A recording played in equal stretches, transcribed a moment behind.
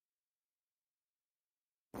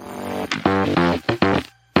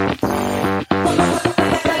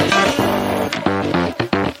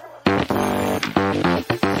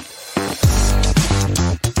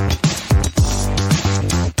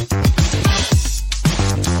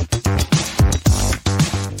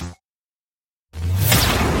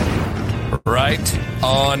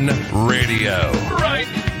on radio. Right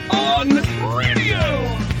on radio.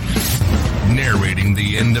 Narrating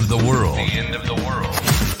the end of the world. The end of the world.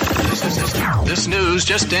 This news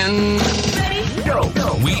just in. Ready? Go.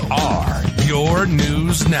 We are your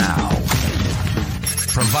news now.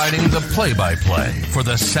 Providing the play-by-play for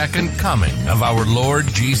the second coming of our Lord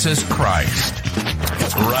Jesus Christ.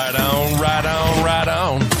 Right on, right on, right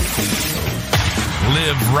on.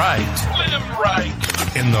 Live right. Live right.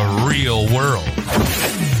 In the real world.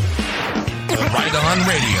 Right on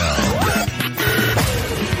radio.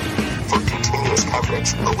 For continuous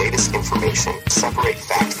coverage, the latest information, separate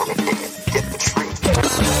fact from opinion, get the truth.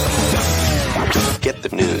 Get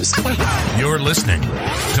the news. You're listening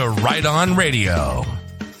to Right on Radio.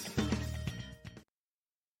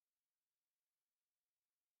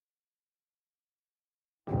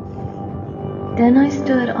 Then I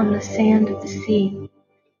stood on the sand of the sea,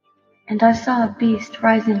 and I saw a beast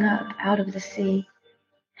rising up out of the sea,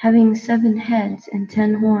 having 7 heads and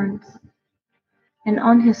 10 horns, and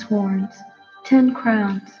on his horns 10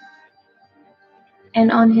 crowns,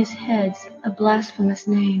 and on his heads a blasphemous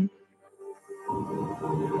name.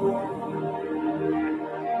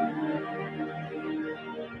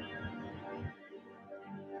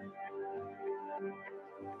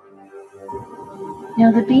 Now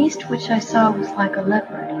the beast which I saw was like a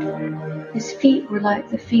leopard. His feet were like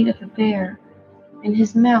the feet of a bear, and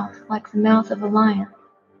his mouth like the mouth of a lion.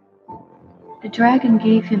 The dragon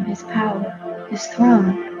gave him his power, his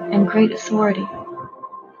throne, and great authority.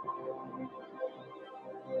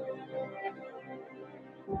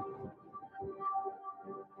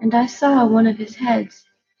 And I saw one of his heads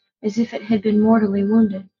as if it had been mortally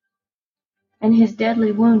wounded, and his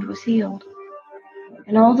deadly wound was healed.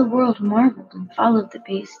 And all the world marveled and followed the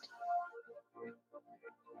beast.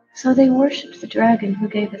 So they worshipped the dragon who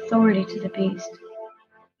gave authority to the beast,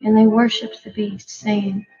 and they worshipped the beast,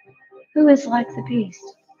 saying, "Who is like the beast?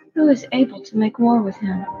 Who is able to make war with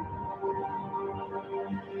him?"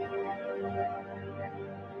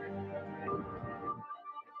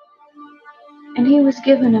 And he was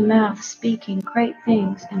given a mouth speaking great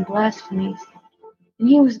things and blasphemies, and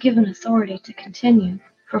he was given authority to continue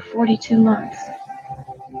for 42 months.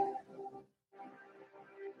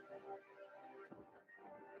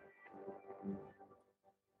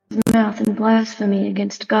 His mouth and blasphemy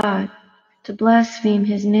against God, to blaspheme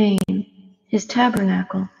his name, his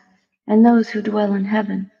tabernacle, and those who dwell in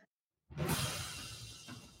heaven.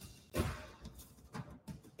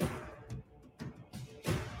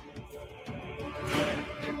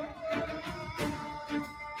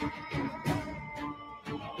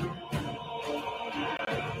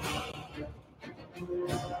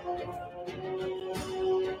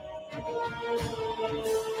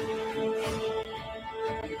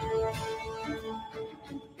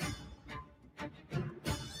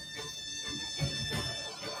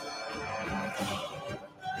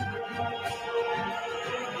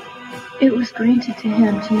 It was granted to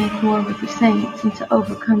him to make war with the saints and to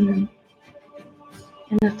overcome them.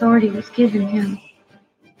 And authority was given him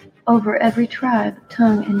over every tribe,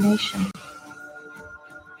 tongue, and nation.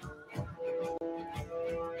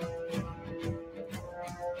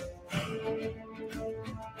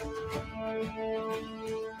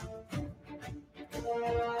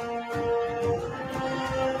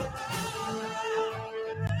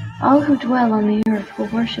 All who dwell on the earth will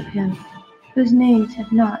worship him, whose names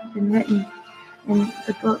have not been written in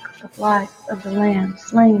the book of life of the Lamb,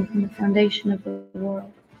 slain from the foundation of the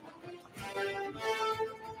world.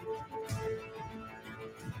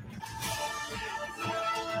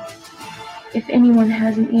 If anyone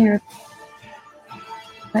has an ear,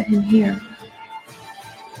 let him hear.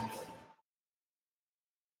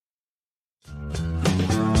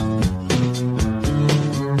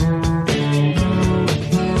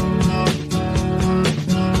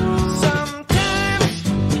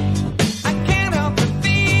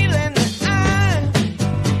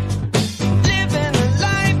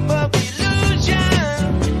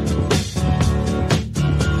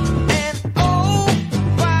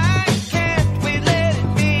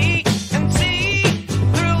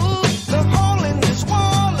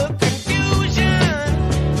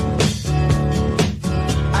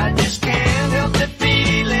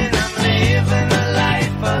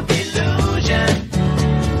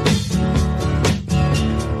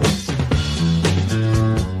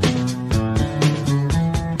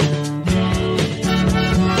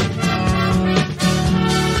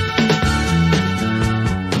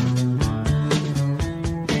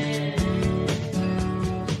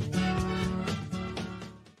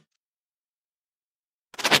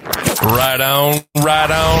 Right on, right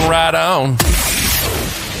on, right on.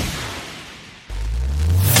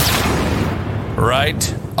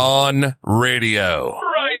 Right on radio.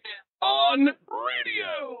 Right on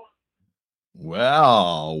radio.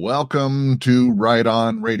 Well, welcome to Right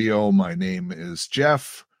On Radio. My name is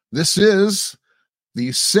Jeff. This is the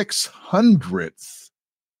 600th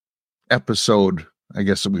episode, I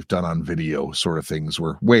guess, that we've done on video sort of things.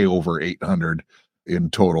 We're way over 800 in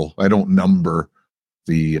total. I don't number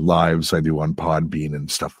the lives I do on Podbean and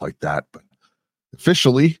stuff like that, but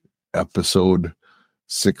officially episode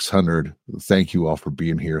 600. Thank you all for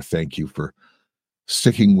being here. Thank you for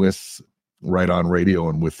sticking with Right On Radio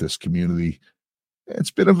and with this community.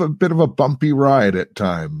 It's been a bit of a bumpy ride at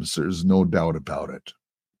times. There's no doubt about it.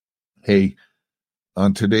 Hey,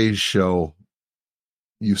 on today's show,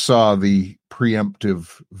 you saw the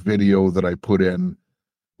preemptive video that I put in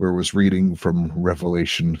where I was reading from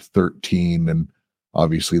Revelation 13, and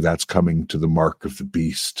obviously that's coming to the mark of the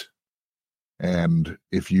beast. And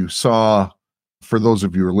if you saw, for those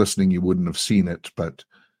of you who are listening, you wouldn't have seen it, but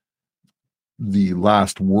the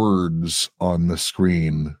last words on the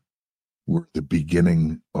screen were the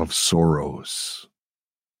beginning of sorrows.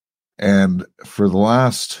 And for the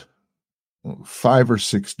last 5 or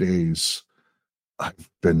 6 days, I've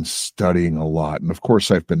been studying a lot. And of course,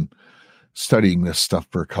 I've been studying this stuff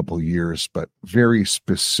for a couple of years, but very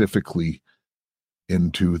specifically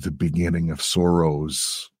into the beginning of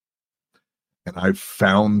sorrows. And I've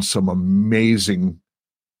found some amazing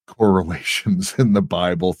correlations in the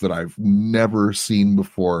Bible that I've never seen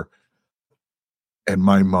before. And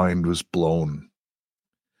my mind was blown.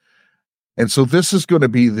 And so this is going to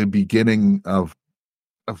be the beginning of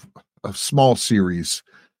a small series.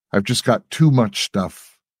 I've just got too much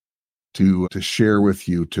stuff to share with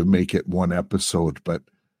you to make it one episode, but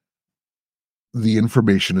the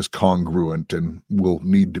information is congruent and will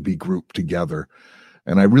need to be grouped together.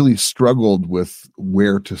 And I really struggled with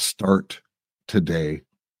where to start today,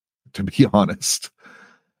 to be honest,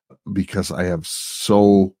 because I have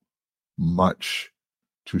so much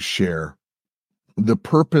to share. The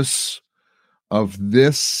purpose of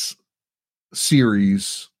this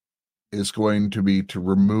series is going to be to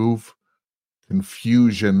remove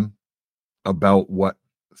confusion about what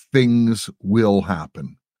things will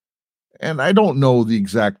happen. And I don't know the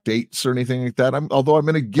exact dates or anything like that. Although I'm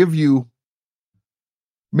going to give you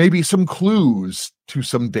maybe some clues to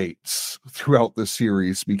some dates throughout the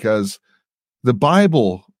series, because the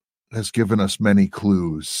Bible has given us many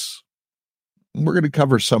clues. We're going to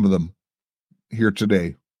cover some of them here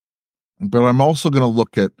today. But I'm also going to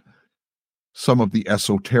look at some of the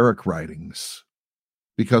esoteric writings,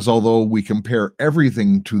 because although we compare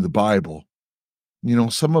everything to the Bible, you know,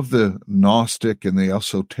 some of the Gnostic and the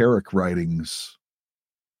esoteric writings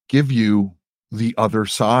give you the other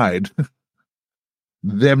side,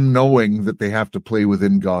 them knowing that they have to play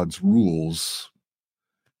within God's rules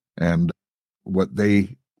and what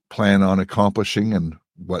they plan on accomplishing and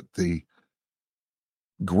what the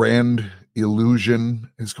grand illusion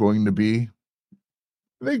is going to be.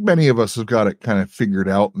 I think many of us have got it kind of figured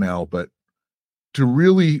out now, but to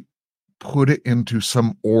really put it into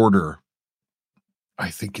some order, I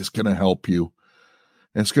think is going to help you.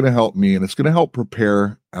 And it's going to help me, and it's going to help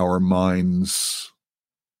prepare our minds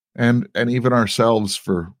and even ourselves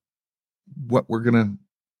for what we're going to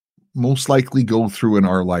most likely go through in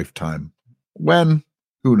our lifetime. When?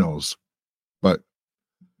 Who knows? But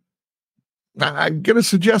I'm going to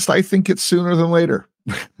suggest I think it's sooner than later.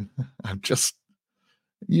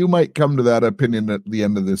 You might come to that opinion at the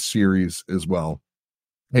end of this series as well.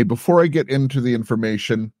 Hey, before I get into the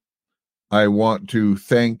information, I want to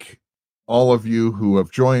thank all of you who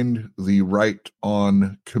have joined the Right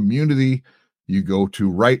On community. You go to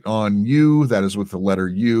RightOnU, that is with the letter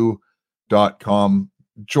U.com.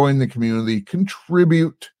 Join the community,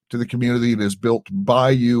 contribute to the community. It is built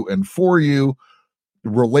by you and for you.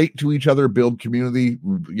 Relate to each other, build community,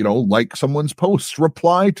 like someone's post,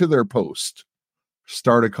 reply to their post,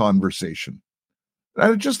 start a conversation. I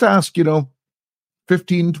would just ask,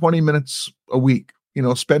 15, 20 minutes a week,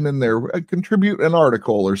 spend in there, contribute an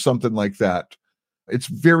article or something like that. It's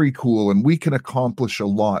very cool, and we can accomplish a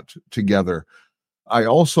lot together. I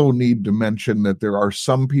also need to mention that there are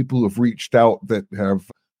some people who have reached out that have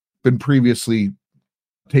been previously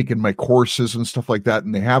taken my courses and stuff like that,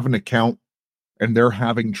 and they have an account and they're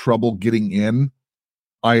having trouble getting in.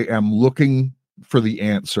 I am looking for the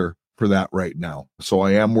answer for that right now. So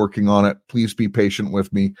I am working on it. Please be patient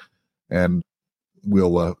with me, and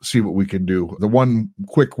we'll see what we can do. The one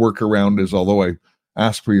quick workaround is, although I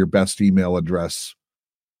ask for your best email address,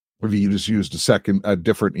 if you just used a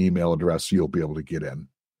different email address, you'll be able to get in.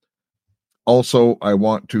 Also, I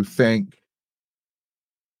want to thank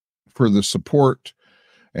for the support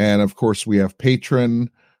And of course, we have Patreon.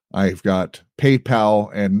 I've got PayPal.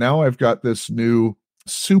 And now I've got this new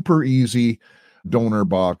super easy donor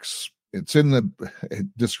box. It's in the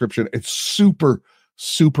description. It's super,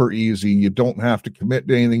 super easy. You don't have to commit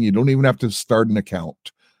to anything. You don't even have to start an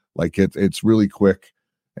account. Like it's really quick.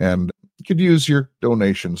 And you could use your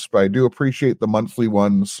donations. But I do appreciate the monthly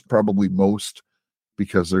ones, probably most,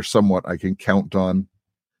 because they're somewhat I can count on.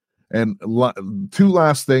 And two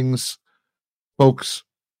last things, folks.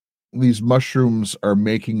 These mushrooms are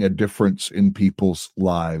making a difference in people's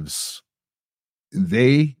lives.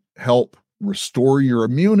 They help restore your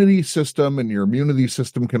immunity system, and your immunity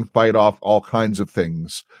system can fight off all kinds of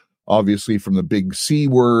things. Obviously, from the big C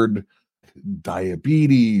word,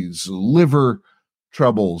 diabetes, liver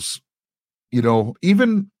troubles,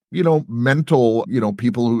 even, mental,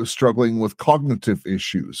 people who are struggling with cognitive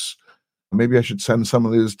issues. Maybe I should send some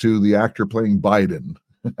of this to the actor playing Biden.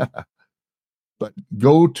 But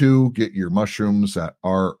go to get your mushrooms at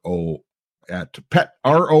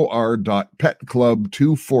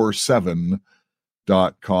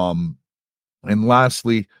ror.petclub247.com. And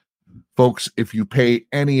lastly, folks, if you pay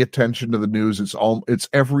any attention to the news, it's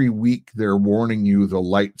every week they're warning you the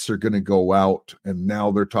lights are going to go out. And now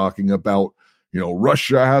they're talking about,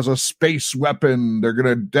 Russia has a space weapon. They're going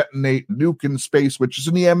to detonate nuke in space, which is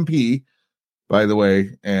an EMP, by the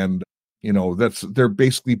way. And they're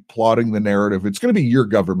basically plotting the narrative. It's going to be your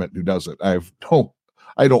government who does it. I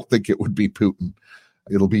don't think it would be Putin.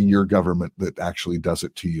 It'll be your government that actually does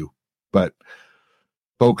it to you. But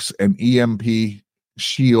folks, an EMP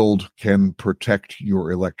shield can protect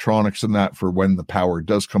your electronics and that for when the power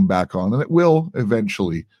does come back on, and it will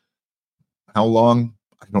eventually. How long?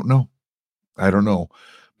 I don't know.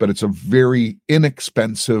 But it's a very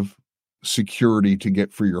inexpensive security to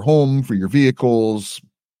get for your home, for your vehicles,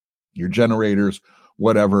 your generators,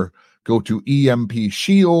 whatever. Go to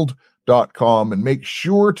empshield.com and make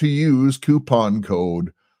sure to use coupon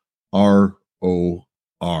code ROR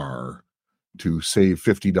to save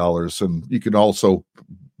 $50. And you can also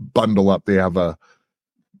bundle up. They have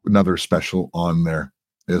another special on there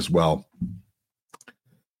as well.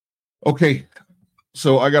 Okay,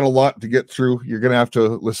 so I got a lot to get through. You're going to have to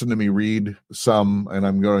listen to me read some, and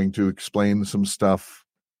I'm going to explain some stuff.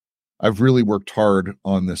 I've really worked hard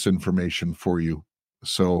on this information for you,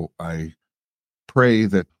 so I pray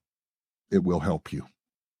that it will help you.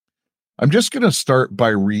 I'm just going to start by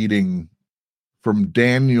reading from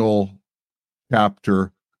Daniel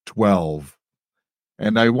chapter 12,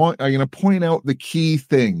 and I'm going to point out the key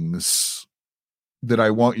things that I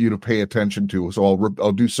want you to pay attention to. So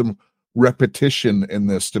I'll do some repetition in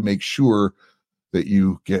this to make sure that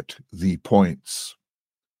you get the points.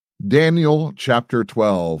 Daniel chapter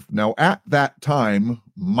 12. Now at that time,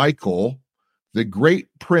 Michael, the great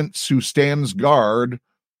prince who stands guard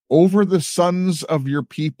over the sons of your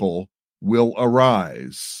people, will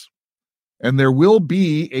arise. And there will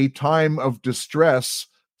be a time of distress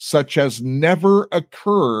such as never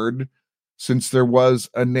occurred since there was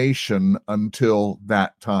a nation until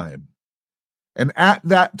that time. And at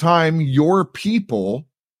that time, your people,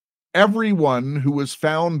 everyone who was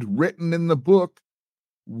found written in the book,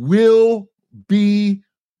 will be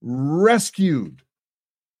rescued.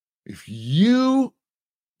 If your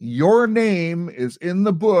name is in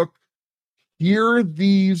the book, hear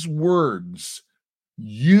these words.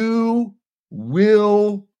 You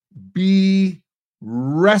will be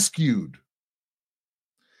rescued.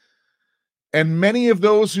 And many of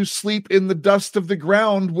those who sleep in the dust of the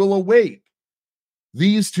ground will awake,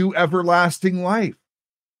 these to everlasting life.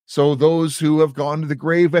 So those who have gone to the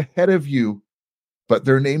grave ahead of you, but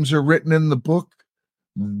their names are written in the book,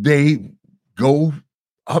 they go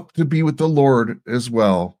up to be with the Lord as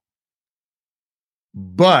well.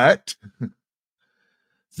 But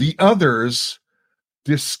the others,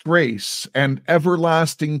 disgrace and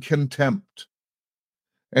everlasting contempt.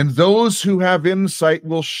 And those who have insight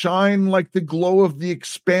will shine like the glow of the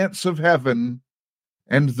expanse of heaven,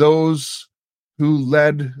 and those who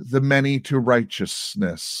led the many to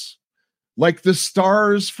righteousness, like the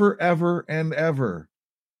stars forever and ever.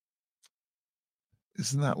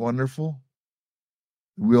 Isn't that wonderful?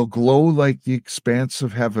 We'll glow like the expanse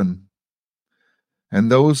of heaven, and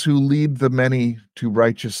those who lead the many to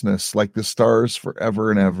righteousness, like the stars forever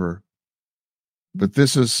and ever. But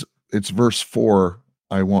it's verse 4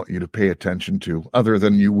 I want you to pay attention to, other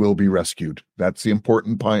than you will be rescued. That's the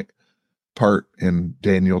important part in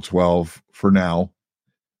Daniel 12 for now.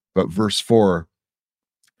 But verse 4,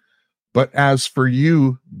 but as for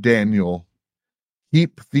you, Daniel,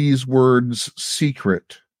 keep these words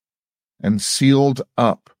secret and sealed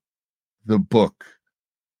up the book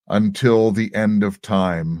until the end of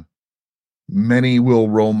time. Many will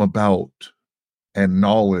roam about, and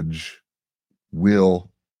knowledge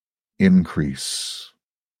will increase.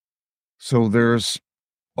 So there's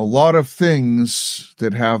a lot of things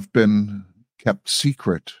that have been kept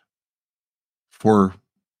secret for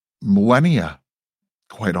millennia,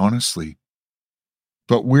 quite honestly.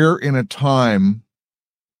 But we're in a time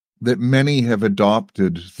that many have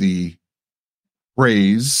adopted the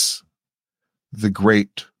phrase, the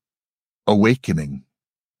Great Awakening.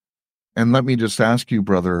 And let me just ask you,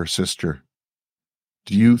 brother or sister,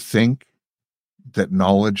 do you think that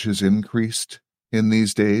knowledge has increased in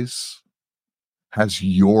these days? Has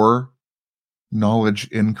your knowledge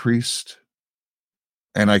increased?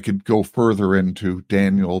 And I could go further into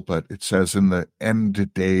Daniel, but it says in the end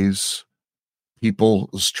of days,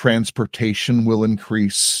 people's transportation will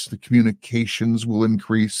increase, the communications will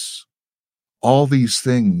increase, all these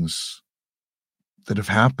things that have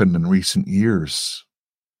happened in recent years.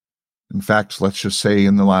 In fact, let's just say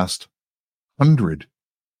in the last 100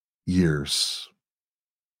 years.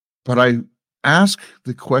 But I ask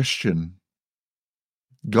the question,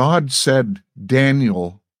 God said,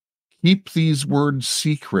 Daniel, keep these words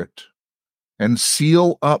secret and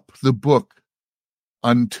seal up the book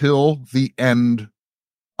until the end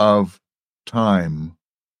of time.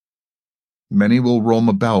 Many will roam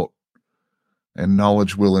about and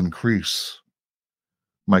knowledge will increase.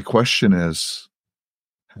 My question is,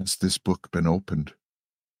 has this book been opened?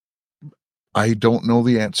 I don't know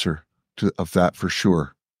the answer of that for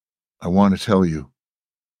sure. I want to tell you.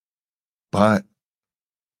 But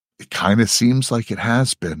it kind of seems like it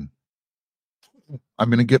has been. I'm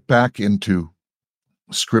going to get back into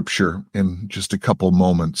scripture in just a couple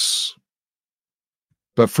moments.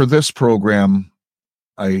 But for this program,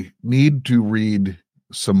 I need to read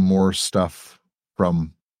some more stuff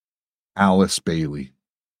from Alice Bailey.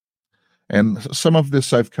 And some of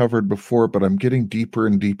this I've covered before, but I'm getting deeper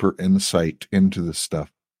and deeper insight into this stuff,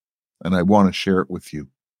 and I want to share it with you.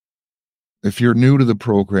 If you're new to the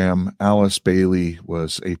program, Alice Bailey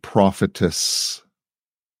was a prophetess.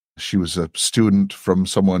 She was a student from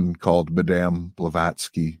someone called Madame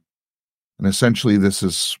Blavatsky. And essentially, this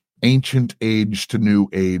is ancient age to new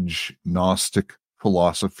age Gnostic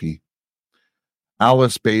philosophy.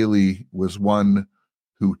 Alice Bailey was one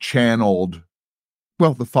who channeled,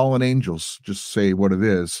 well, the fallen angels, just say what it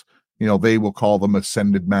is. You know, they will call them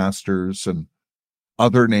ascended masters and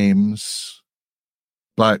other names,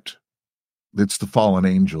 but it's the fallen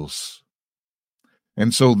angels.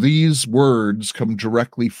 And so these words come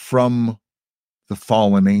directly from the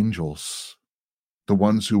fallen angels, the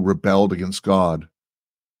ones who rebelled against God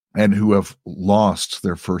and who have lost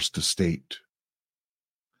their first estate.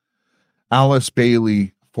 Alice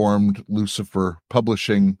Bailey formed Lucifer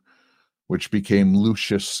Publishing, which became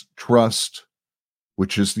Lucius Trust,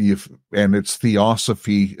 which is and its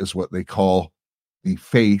theosophy is what they call the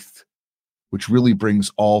faith, which really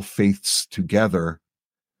brings all faiths together.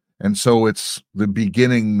 And so it's the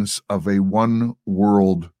beginnings of a one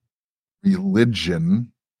world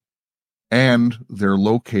religion, and they're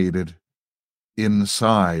located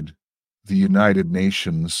inside the United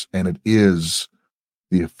Nations, and it is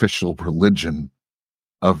the official religion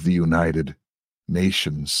of the United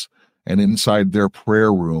Nations. And inside their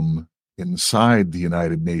prayer room, inside the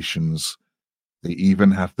United Nations, they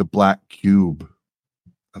even have the black cube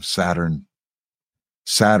of Saturn.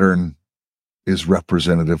 Saturn is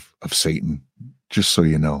representative of Satan, just so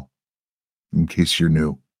you know, in case you're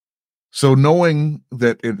new. So knowing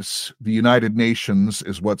that it's the United Nations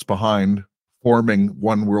is what's behind forming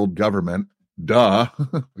one world government, duh,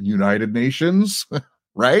 United Nations,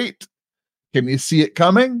 right? Can you see it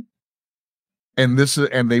coming? And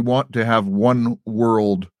they want to have one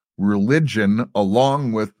world religion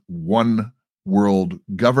along with one world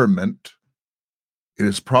government. It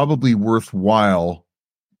is probably worthwhile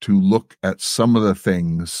to look at some of the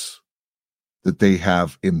things that they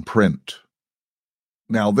have in print.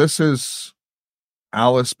 Now, this is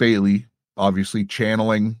Alice Bailey, obviously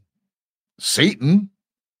channeling Satan,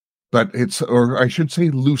 but or I should say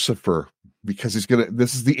Lucifer, because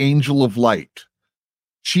this is the angel of light.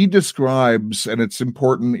 She describes, and it's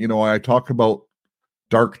important, I talk about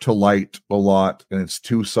dark to light a lot, and it's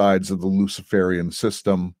two sides of the Luciferian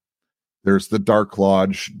system. There's the Dark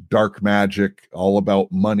Lodge, dark magic, all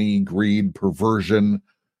about money, greed, perversion.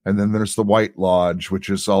 And then there's the White Lodge, which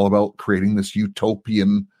is all about creating this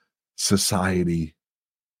utopian society.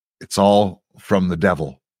 It's all from the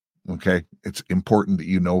devil, okay? It's important that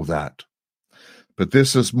you know that. But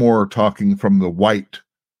this is more talking from the white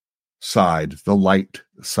side, the light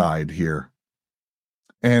side here.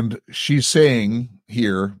 And she's saying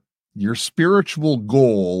here Your spiritual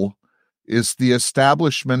goal is the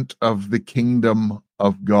establishment of the kingdom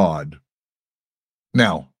of God.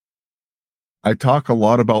 Now, I talk a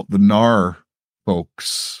lot about the NAR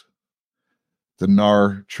folks, the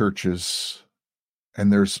NAR churches,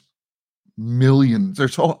 and there's millions,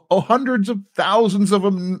 there's hundreds of thousands of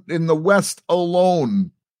them in the West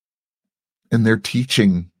alone. And they're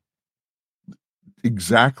teaching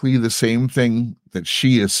exactly the same thing that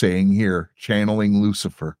she is saying here, channeling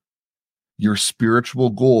Lucifer. Your spiritual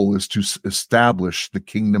goal is to establish the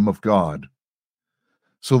kingdom of God.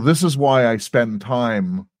 So this is why I spend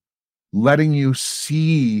time letting you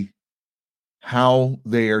see how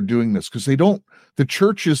they are doing this, because the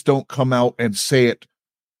churches don't come out and say it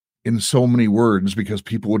in so many words because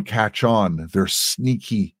people would catch on. They're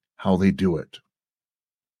sneaky how they do it.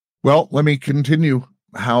 Well, let me continue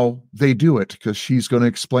how they do it, because she's going to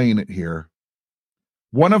explain it here.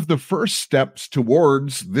 One of the first steps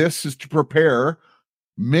towards this is to prepare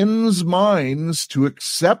men's minds to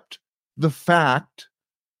accept the fact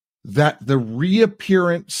that the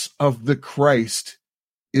reappearance of the Christ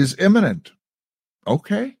is imminent.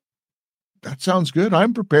 Okay, that sounds good.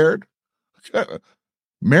 I'm prepared.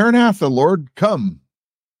 Maranatha, Lord, come.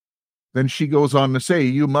 Then she goes on to say,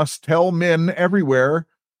 you must tell men everywhere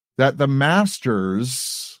that the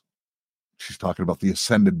masters, she's talking about the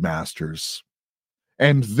ascended masters,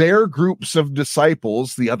 and their groups of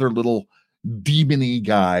disciples, the other little demon-y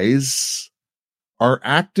guys, are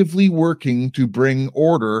actively working to bring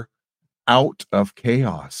order out of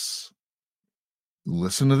chaos.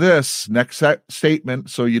 Listen to this next statement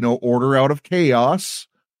so you know order out of chaos.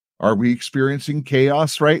 Are we experiencing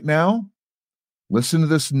chaos right now? Listen to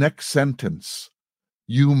this next sentence.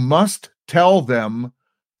 You must tell them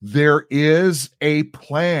there is a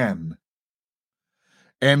plan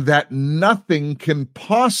and that nothing can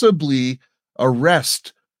possibly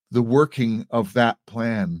arrest the working of that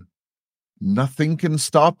plan. Nothing can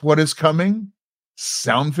stop what is coming.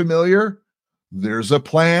 Sound familiar? There's a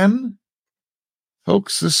plan.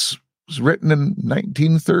 Folks, this was written in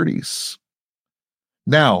 1930s.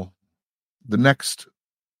 Now,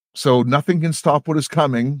 so nothing can stop what is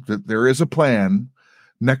coming, that there is a plan.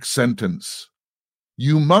 Next sentence.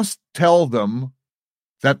 You must tell them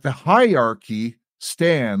that the hierarchy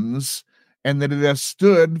stands and that it has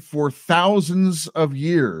stood for thousands of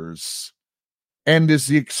years and is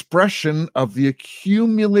the expression of the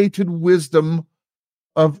accumulated wisdom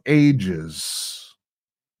of ages.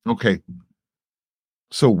 Okay,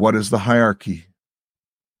 so what is the hierarchy?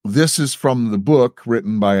 This is from the book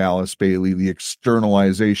written by Alice Bailey, The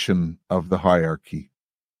Externalization of the Hierarchy.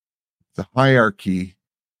 The hierarchy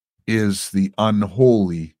is the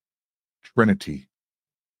unholy Trinity.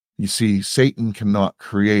 You see, Satan cannot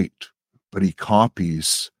create, but he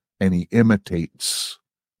copies and he imitates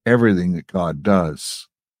everything that God does.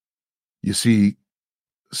 You see,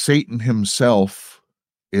 Satan himself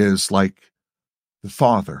is like the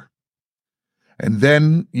Father. And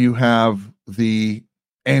then you have the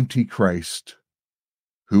Antichrist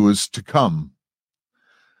who is to come.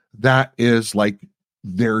 That is like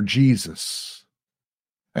their Jesus.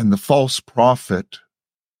 And the false prophet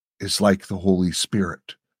is like the Holy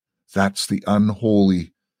Spirit. That's the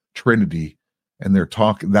unholy Trinity. And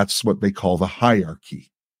that's what they call the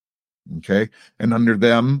hierarchy. Okay. And under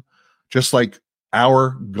them, just like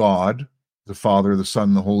our God, the Father, the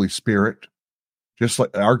Son, the Holy Spirit, just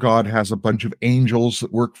like our God has a bunch of angels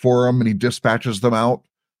that work for him and he dispatches them out.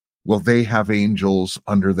 Well, they have angels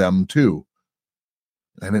under them too.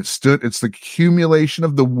 And it's the accumulation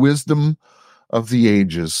of the wisdom of the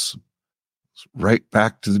ages. It's right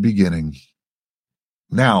back to the beginning.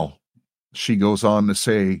 Now, she goes on to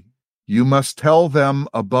say, you must tell them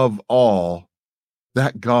above all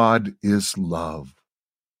that God is love,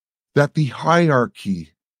 that the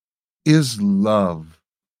hierarchy is love,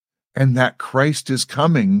 and that Christ is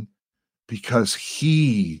coming because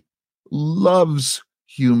he loves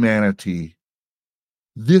humanity.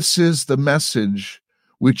 This is the message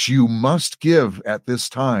which you must give at this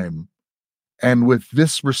time. And with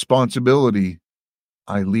this responsibility,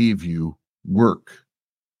 I leave you work,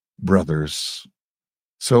 brothers.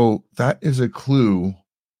 So that is a clue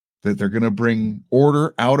that they're going to bring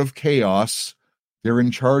order out of chaos. They're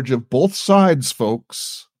in charge of both sides,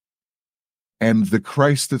 folks. And the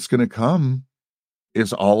Christ that's going to come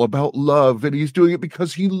is all about love. And he's doing it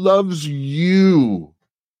because he loves you.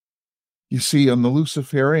 You see, on the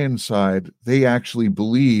Luciferian side, they actually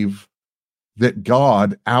believe that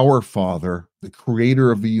God, our Father, the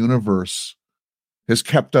creator of the universe, has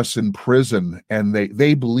kept us in prison. And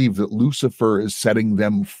they believe that Lucifer is setting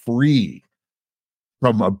them free.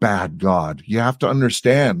 from a bad God. You have to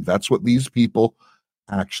understand that's what these people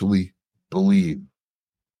actually believe.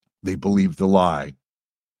 They believe the lie.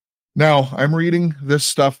 Now, I'm reading this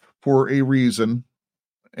stuff for a reason,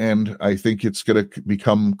 and I think it's going to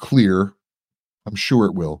become clear. I'm sure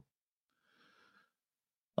it will.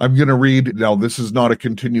 I'm going to read, now this is not a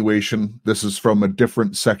continuation. This is from a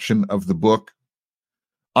different section of the book.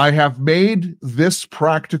 I have made this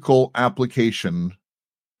practical application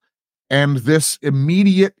and this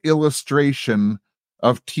immediate illustration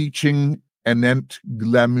of teaching anent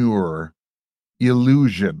glamour,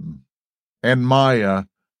 illusion, and Maya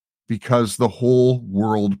because the whole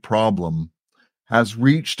world problem has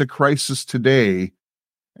reached a crisis today,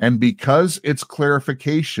 and because its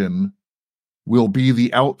clarification will be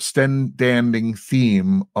the outstanding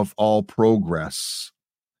theme of all progress,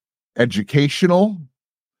 educational,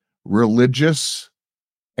 religious,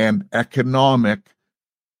 and economic,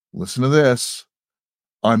 listen to this,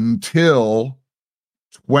 until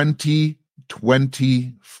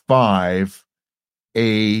 2025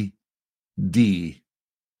 AD.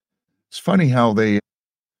 It's funny how they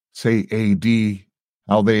say AD,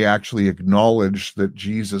 how they actually acknowledge that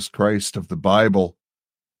Jesus Christ of the Bible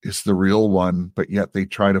is the real one, but yet they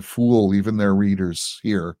try to fool even their readers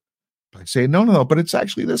here by saying, no, but it's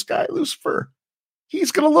actually this guy, Lucifer.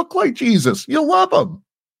 He's going to look like Jesus. You'll love him.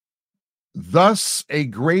 Thus, a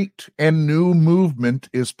great and new movement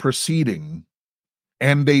is proceeding,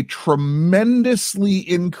 and a tremendously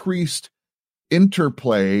increased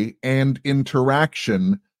interplay and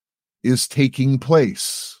interaction is taking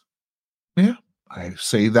place. Yeah, I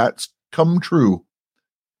say that's come true.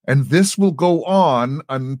 And this will go on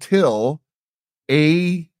until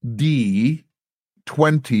AD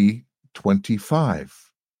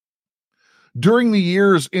 2025. During the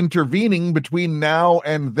years intervening between now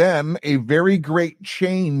and then, a very great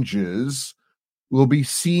changes will be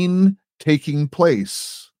seen taking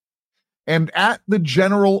place. And at the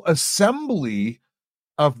General Assembly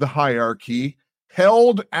of the hierarchy,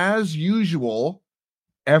 held as usual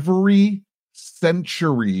every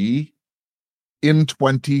century in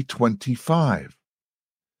 2025.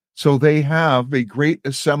 So they have a great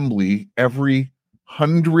assembly every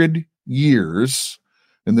 100 years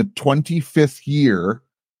in the 25th year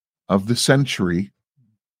of the century.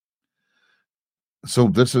 So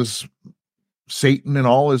this is Satan and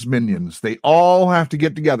all his minions. They all have to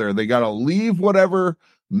get together. They got to leave whatever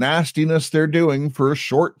nastiness they're doing for a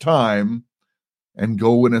short time and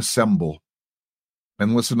go and assemble.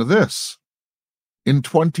 And listen to this. In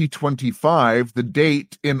 2025, the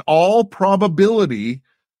date, in all probability,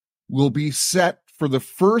 will be set for the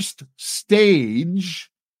first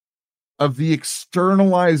stage of the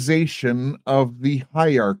externalization of the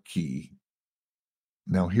hierarchy.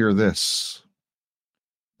 Now, hear this.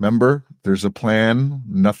 Remember, there's a plan.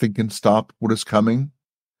 Nothing can stop what is coming.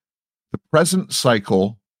 The present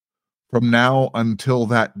cycle, from now until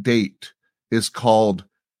that date, is called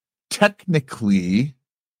technically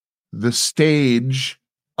the stage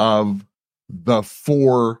of the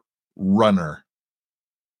forerunner.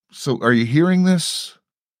 So are you hearing this?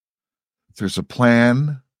 There's a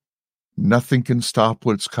plan. Nothing can stop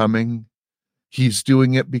what's coming. He's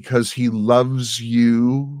doing it because he loves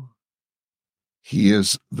you. He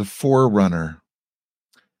is the forerunner.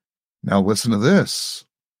 Now listen to this.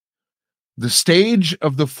 The stage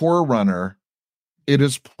of the forerunner, it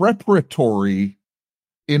is preparatory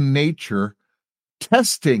in nature,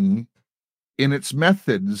 testing in its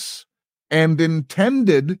methods, and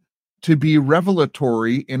intended to be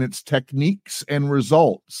revelatory in its techniques and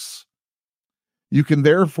results. You can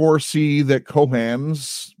therefore see that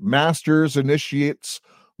Kohans, masters, initiates,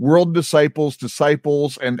 world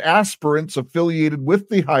disciples, and aspirants affiliated with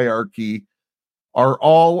the hierarchy are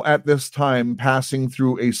all at this time passing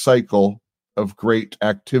through a cycle of great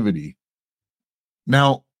activity.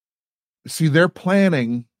 Now, see, they're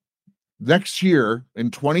planning next year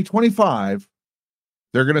in 2025,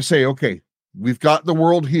 they're going to say, okay, we've got the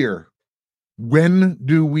world here. When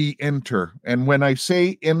do we enter? And when I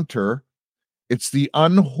say enter, it's the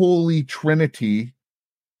unholy trinity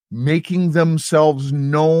making themselves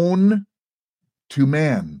known to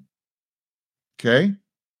man. Okay?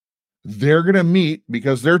 They're going to meet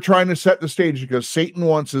because they're trying to set the stage because Satan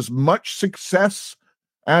wants as much success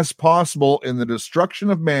as possible in the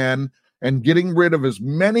destruction of man and getting rid of as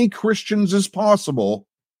many Christians as possible.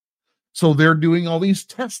 So they're doing all these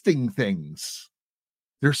testing things.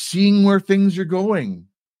 They're seeing where things are going.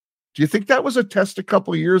 Do you think that was a test a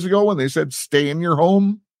couple of years ago when they said, stay in your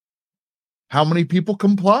home? How many people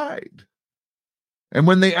complied? And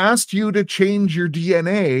when they asked you to change your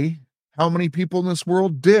DNA, how many people in this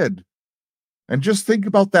world did? And just think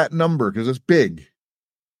about that number, because it's big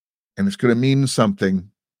and it's going to mean something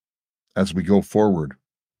as we go forward.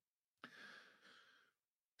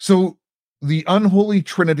 So the unholy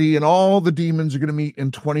trinity and all the demons are going to meet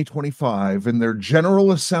in 2025 in their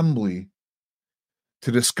general assembly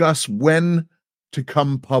to discuss when to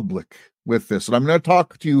come public with this. And I'm going to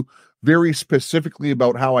talk to you very specifically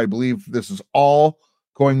about how I believe this is all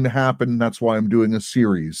going to happen. That's why I'm doing a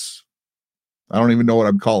series. I don't even know what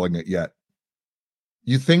I'm calling it yet.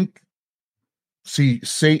 You think,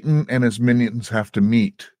 Satan and his minions have to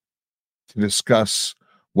meet to discuss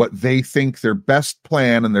what they think their best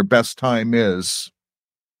plan and their best time is,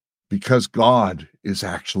 because God is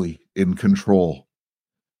actually in control.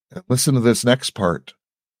 And listen to this next part.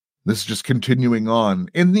 This is just continuing on.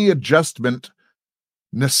 In the adjustment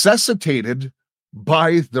necessitated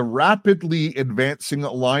by the rapidly advancing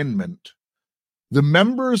alignment, the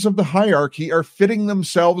members of the hierarchy are fitting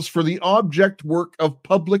themselves for the object work of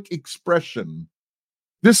public expression.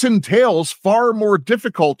 This entails far more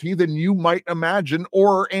difficulty than you might imagine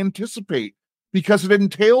or anticipate, because it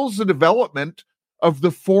entails the development of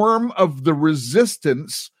the form of the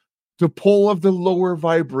resistance to pull of the lower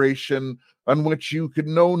vibration, on which you could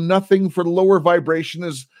know nothing, for the lower vibration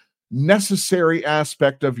is necessary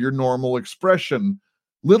aspect of your normal expression.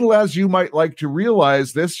 Little as you might like to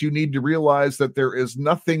realize this, you need to realize that there is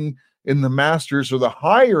nothing in the masters or the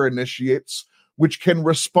higher initiates which can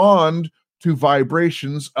respond to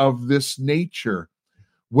vibrations of this nature.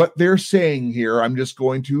 What they're saying here, I'm just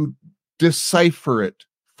going to decipher it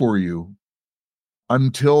for you.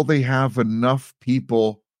 Until they have enough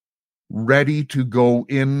people ready to go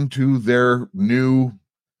into their new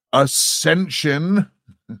ascension,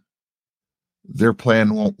 their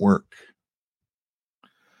plan won't work.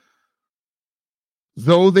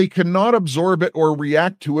 Though they cannot absorb it or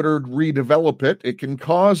react to it or redevelop it, it can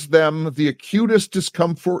cause them the acutest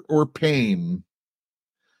discomfort or pain.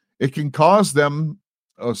 It can cause them,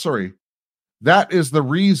 that is the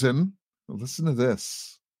reason, listen to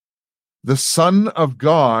this. The Son of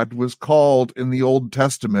God was called in the Old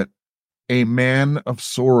Testament a man of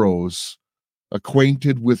sorrows,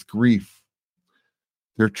 acquainted with grief.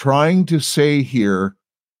 They're trying to say here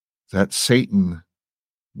that Satan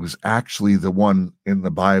was actually the one in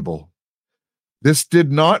the Bible. This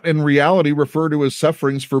did not in reality refer to his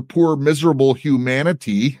sufferings for poor, miserable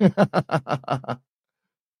humanity,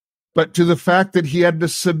 but to the fact that he had to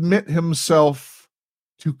submit himself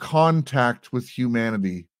to contact with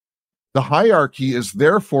humanity. The hierarchy is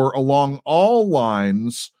therefore along all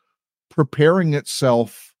lines preparing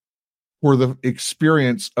itself for the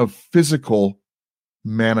experience of physical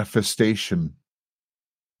manifestation.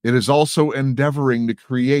 It is also endeavoring to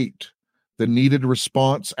create the needed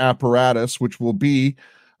response apparatus, which will be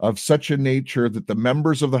of such a nature that the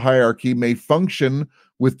members of the hierarchy may function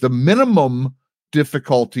with the minimum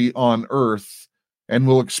difficulty on earth and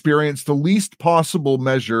will experience the least possible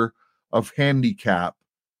measure of handicap.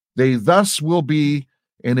 They thus will be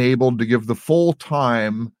enabled to give the full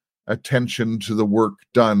time attention to the work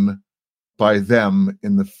done by them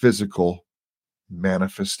in the physical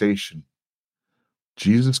manifestation.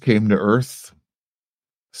 Jesus came to earth.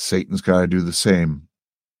 Satan's got to do the same.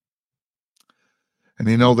 And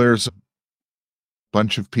there's a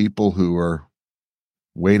bunch of people who are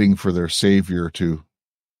waiting for their Savior to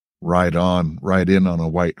ride in on a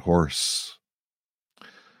white horse.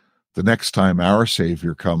 The next time our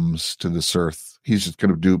Savior comes to this earth, he's just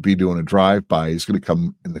going to be doing a drive-by. He's going to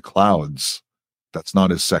come in the clouds. That's not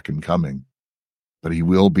his second coming. But he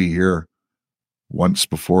will be here once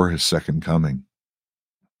before his second coming.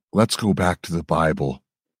 Let's go back to the Bible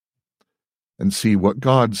and see what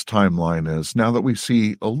God's timeline is now that we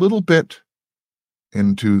see a little bit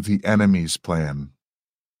into the enemy's plan.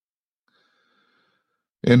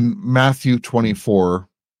 In Matthew 24,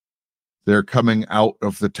 they're coming out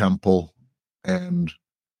of the temple, and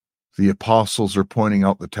the apostles are pointing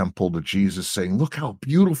out the temple to Jesus, saying, "Look how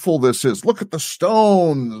beautiful this is. Look at the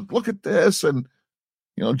stone. Look at this." And,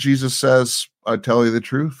 Jesus says, "I tell you the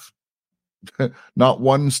truth. Not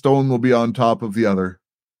one stone will be on top of the other.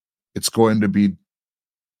 It's going to be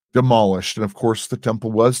demolished." And of course, the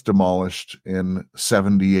temple was demolished in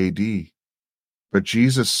 70 AD. But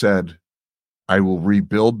Jesus said, "I will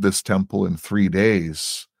rebuild this temple in 3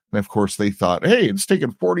 days." And of course, they thought, hey, it's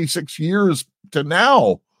taken 46 years to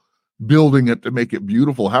now building it to make it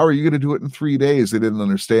beautiful. How are you going to do it in 3 days? They didn't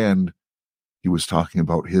understand he was talking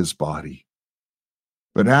about his body.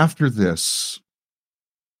 But after this,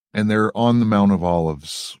 and they're on the Mount of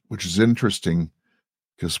Olives, which is interesting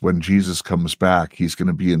because when Jesus comes back, he's going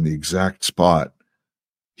to be in the exact spot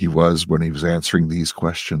he was when he was answering these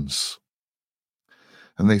questions.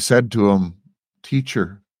 And they said to him,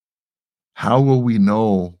 Teacher, how will we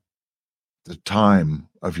know the time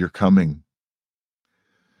of your coming?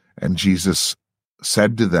 And Jesus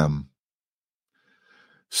said to them,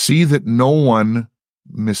 See that no one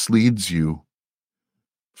misleads you,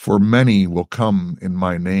 for many will come in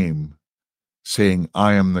my name, saying,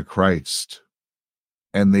 I am the Christ,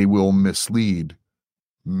 and they will mislead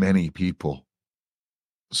many people.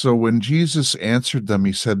 So when Jesus answered them,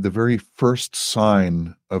 he said the very first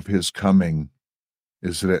sign of his coming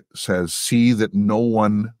is that it says, See that no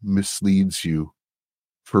one misleads you,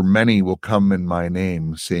 for many will come in my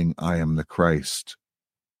name, saying, I am the Christ.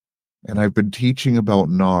 And I've been teaching about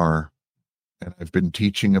Nar, and I've been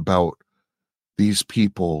teaching about these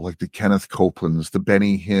people like the Kenneth Copelands, the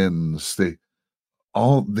Benny Hinns,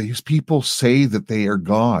 all these people say that they are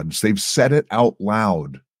gods. They've said it out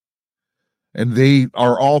loud. And they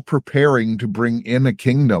are all preparing to bring in a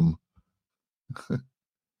kingdom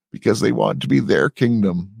because they want to be their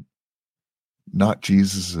kingdom, not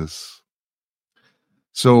Jesus's.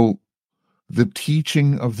 So the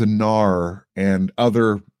teaching of the Nar and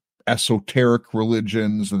other esoteric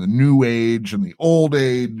religions and the New Age and the Old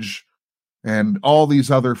Age and all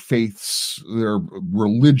these other faiths, there are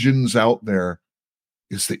religions out there,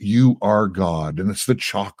 is that you are God, and it's the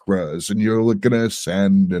chakras, and you're going to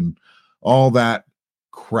ascend, and all that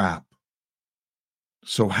crap.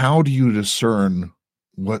 So how do you discern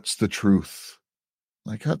what's the truth?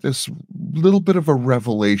 I got this little bit of a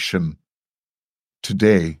revelation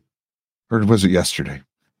today, or was it yesterday?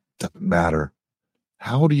 Doesn't matter.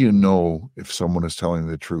 How do you know if someone is telling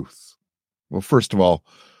the truth? Well, first of all,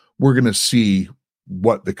 we're going to see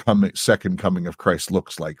what the second coming of Christ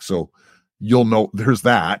looks like. So you'll know there's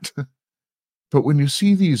that. But when you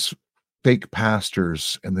see these fake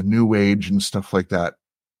pastors and the New Age and stuff like that,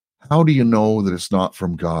 how do you know that it's not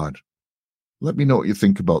from God? Let me know what you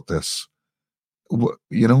think about this.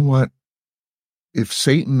 You know what? If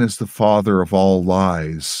Satan is the father of all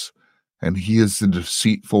lies and he is the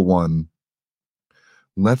deceitful one,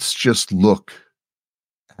 let's just look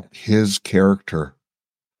at his character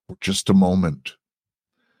for just a moment,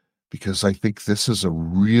 because I think this is a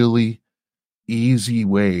really easy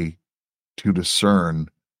way to discern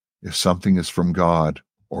if something is from God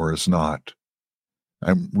or is not.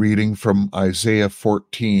 I'm reading from Isaiah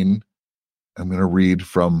 14. I'm going to read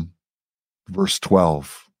from verse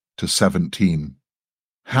 12 to 17.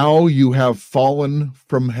 How you have fallen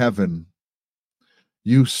from heaven,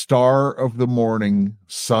 you star of the morning,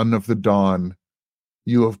 son of the dawn.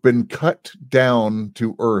 You have been cut down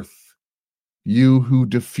to earth, you who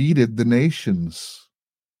defeated the nations.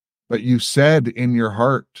 But you said in your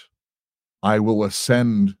heart, I will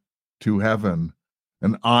ascend to heaven,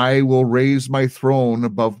 and I will raise my throne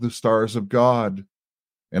above the stars of God,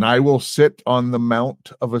 and I will sit on the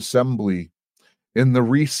mount of assembly in the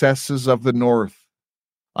recesses of the north.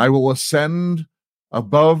 I will ascend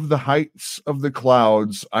above the heights of the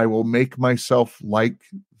clouds. I will make myself like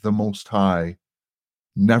the Most High.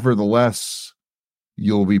 Nevertheless,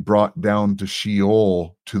 you'll be brought down to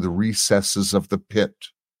Sheol, to the recesses of the pit.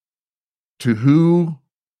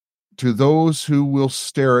 To those who will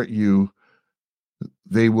stare at you,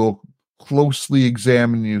 they will closely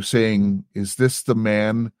examine you, saying, Is this the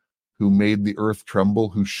man who made the earth tremble,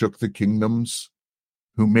 who shook the kingdoms,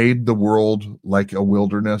 who made the world like a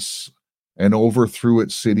wilderness and overthrew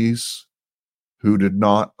its cities, who did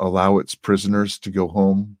not allow its prisoners to go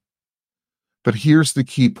home? But here's the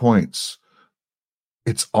key points.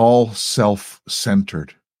 It's all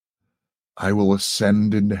self-centered. I will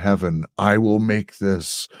ascend into heaven. I will make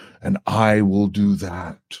this, and I will do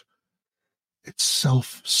that. It's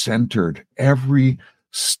self-centered. Every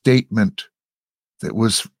statement that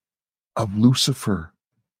was of Lucifer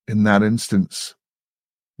in that instance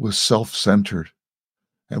was self-centered.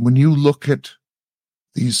 And when you look at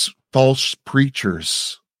these false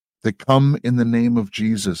preachers that come in the name of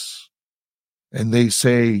Jesus, and they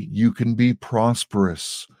say, you can be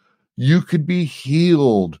prosperous, you could be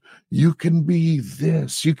healed, you can be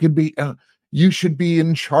this, you can be, you should be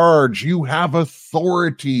in charge, you have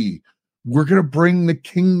authority, we're going to bring the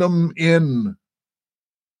kingdom in.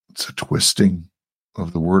 It's a twisting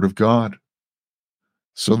of the word of God.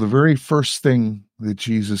 So the very first thing that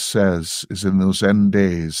Jesus says is, in those end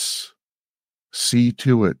days, see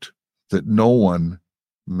to it that no one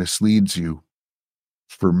misleads you.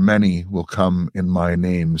 For many will come in my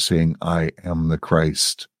name, saying, I am the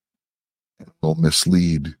Christ, and will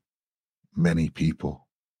mislead many people.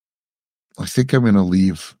 I think I'm going to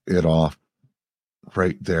leave it off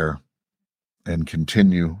right there and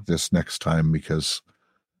continue this next time, because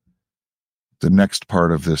The next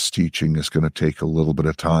part of this teaching is going to take a little bit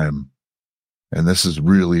of time. And this is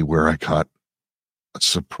really where I got a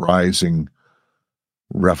surprising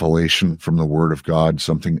revelation from the Word of God,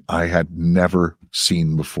 something I had never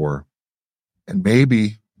seen before. And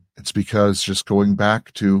maybe it's because, just going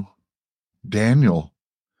back to Daniel,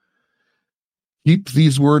 keep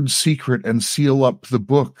these words secret and seal up the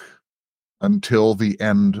book until the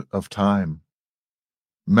end of time.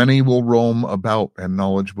 Many will roam about and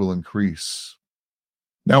knowledge will increase.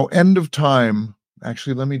 Now, end of time,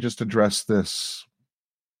 actually, let me just address this.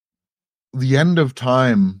 The end of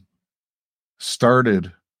time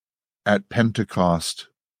started at Pentecost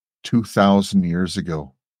 2,000 years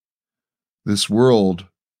ago. This world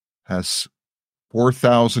has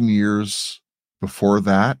 4,000 years before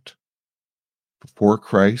that, before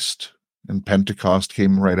Christ, and Pentecost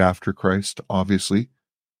came right after Christ, obviously.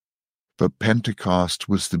 But Pentecost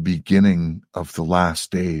was the beginning of the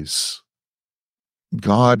last days.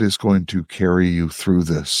 God is going to carry you through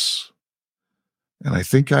this. And I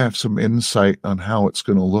think I have some insight on how it's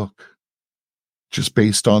going to look, just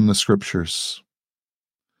based on the scriptures.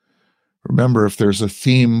 Remember, if there's a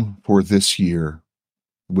theme for this year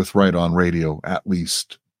with Right On Radio, at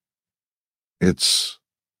least, it's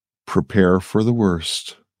prepare for the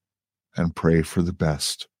worst and pray for the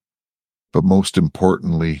best. But most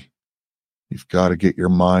importantly, you've got to get your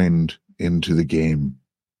mind into the game.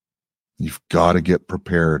 You've got to get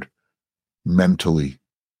prepared mentally.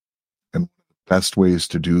 And the best ways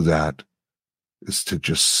to do that is to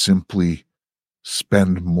just simply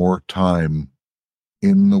spend more time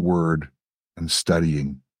in the Word and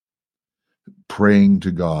studying, praying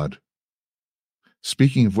to God.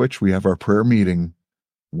 Speaking of which, we have our prayer meeting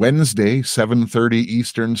Wednesday, 7:30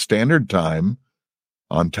 Eastern Standard Time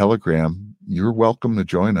on Telegram. You're welcome to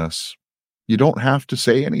join us. You don't have to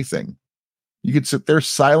say anything. You could sit there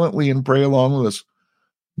silently and pray along with us.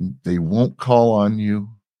 They won't call on you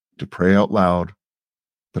to pray out loud,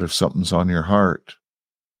 but if something's on your heart,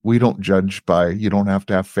 we don't judge by, you don't have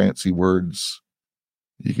to have fancy words.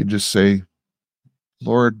 You could just say,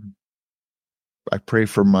 Lord, I pray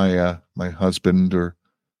for my husband or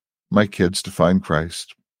my kids to find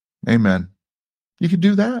Christ. Amen. You could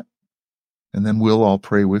do that. And then we'll all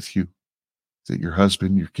pray with you that your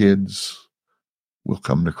husband, your kids will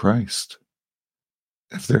come to Christ.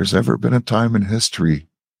 If there's ever been a time in history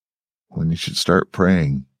when you should start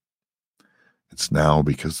praying, it's now,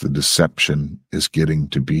 because the deception is getting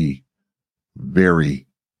to be very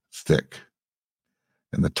thick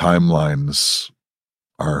and the timelines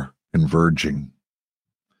are converging.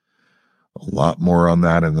 A lot more on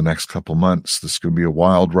that in the next couple months. This is going to be a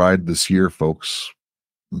wild ride this year, folks.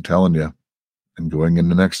 I'm telling you. And going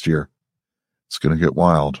into next year, it's going to get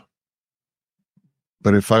wild.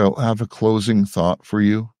 But if I'll have a closing thought for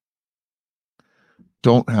you,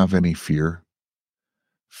 don't have any fear.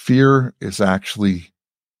 Fear is actually,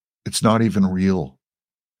 it's not even real.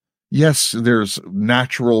 Yes, there's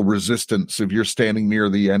natural resistance if you're standing near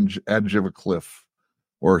the edge of a cliff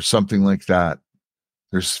or something like that.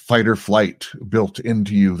 There's fight or flight built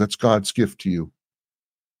into you. That's God's gift to you.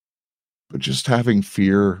 But just having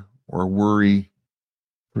fear or worry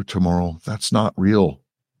for tomorrow, that's not real.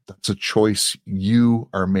 That's a choice you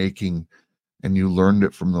are making, and you learned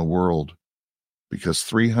it from the world. Because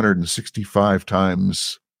 365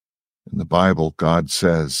 times in the Bible, God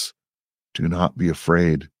says, do not be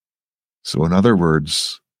afraid. So in other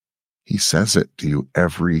words, he says it to you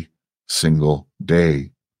every single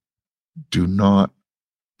day. Do not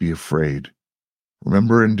be afraid.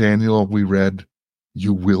 Remember in Daniel, we read,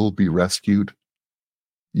 you will be rescued.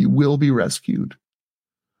 You will be rescued.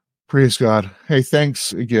 Praise God. Hey,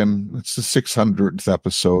 thanks again. It's the 600th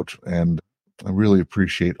episode, and I really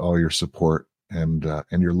appreciate all your support and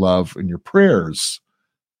your love and your prayers.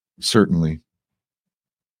 Certainly.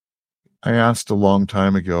 I asked a long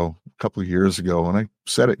time ago, a couple of years ago, and I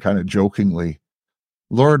said it kind of jokingly,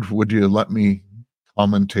 Lord, would you let me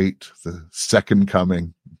commentate the second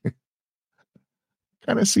coming?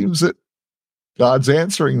 Kind of seems that God's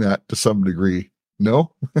answering that to some degree.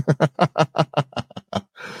 No?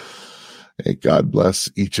 Hey, God bless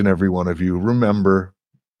each and every one of you. Remember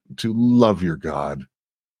to love your God.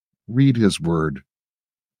 Read his word.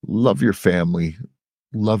 Love your family.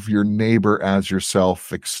 Love your neighbor as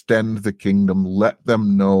yourself. Extend the kingdom. Let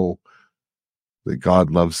them know that God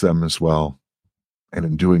loves them as well. And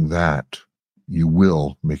in doing that, you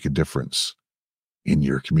will make a difference in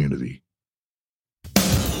your community.